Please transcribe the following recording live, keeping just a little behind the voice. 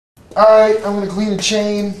Alright, I'm going to clean the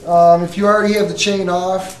chain. If you already have the chain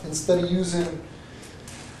off, instead of using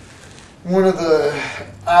one of the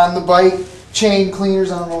on-the-bike chain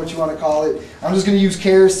cleaners, I don't know what you want to call it, I'm just going to use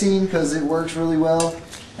kerosene because it works really well.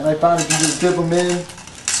 And I found if you just dip them in,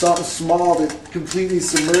 something small that completely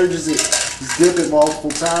submerges it, just dip it multiple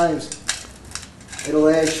times, it'll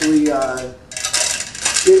actually,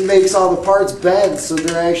 it makes all the parts bend so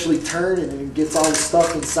they're actually turning and it gets all the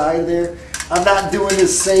stuff inside of there. I'm not doing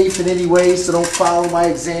this safe in any way, so don't follow my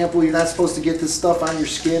example. You're not supposed to get this stuff on your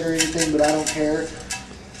skin or anything, but I don't care.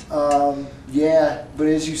 Yeah, but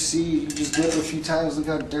as you see, you just dip it a few times. Look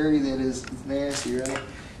how dirty that is. It's nasty, right?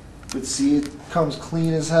 But see, it comes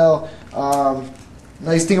clean as hell.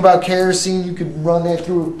 Nice thing about kerosene, you could run that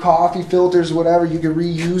through coffee filters, whatever. You could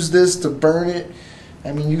reuse this to burn it.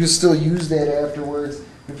 I mean, you can still use that afterwards.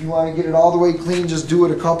 If you want to get it all the way clean, just do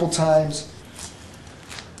it a couple times.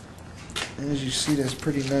 And as you see, that's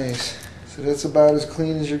pretty nice. So that's about as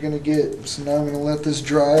clean as you're going to get. So now I'm going to let this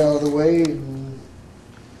dry all the way and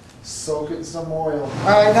soak it in some oil.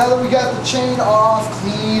 Alright, now that we got the chain off,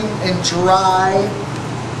 clean and dry,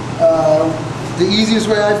 the easiest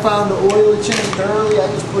way I found to oil the chain thoroughly, I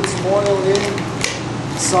just put some oil in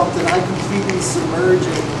something. I completely submerge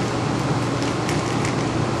it.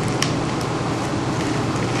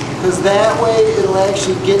 Because that way it'll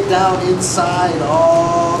actually get down inside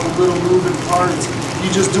all the little moving parts.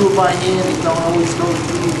 You just do it by hand, it don't always go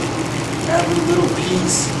through every little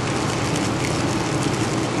piece.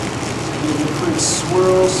 Give it a quick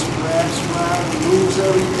swirl, wraps around, moves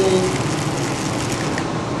everything.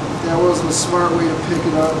 That wasn't a smart way to pick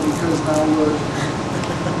it up because now look.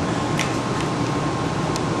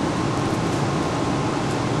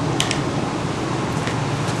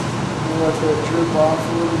 Let that drip off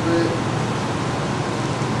a little bit.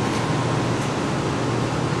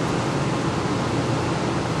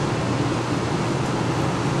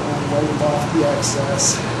 And wipe off the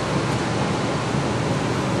excess.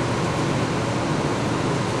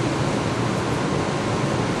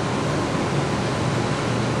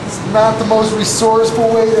 It's not the most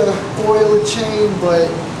resourceful way to oil a chain, but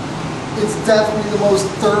it's definitely the most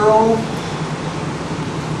thorough.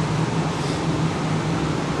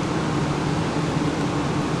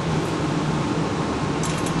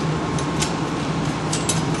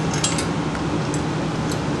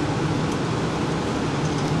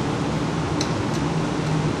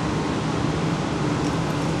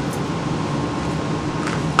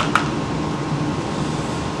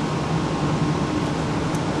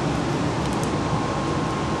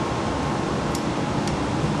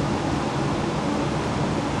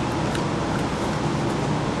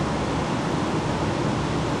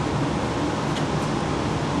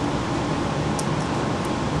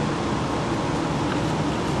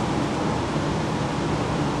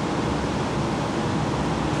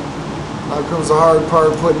 Now comes the hard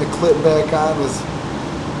part, putting the clip back on with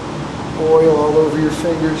oil all over your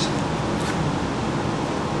fingers.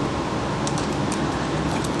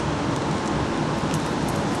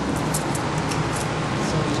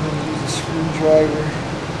 So I'm just going to use a screwdriver.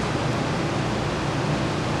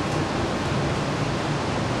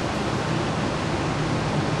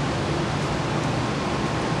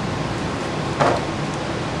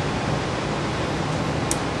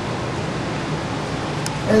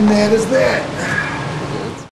 And that is that.